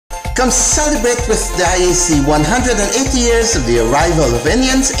Come celebrate with the IAC 180 years of the arrival of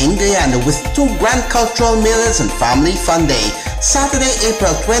Indians in Guyana with 2 Grand Cultural Melas and Family Fun Day. Saturday, April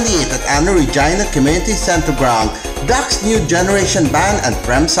 28th at Annual Regina Community Center Ground. Black's New Generation Band and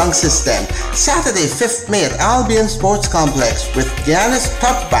Prem Song System. Saturday, 5th May at Albion Sports Complex with Guyana's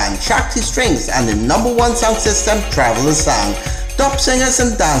top band Shakti Strings and the #1 sound system Traveler Song. Top singers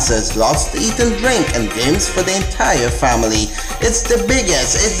and dancers, lots to eat and drink, and games for the entire family. It's the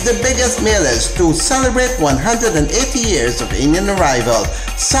biggest Melas to celebrate 180 years of Indian arrival.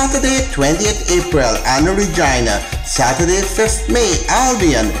 Saturday, 20th April, Annual Regina. Saturday, 5th May,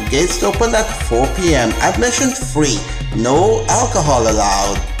 Albion. Gates open at 4 p.m. Admission free. No alcohol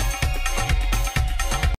allowed.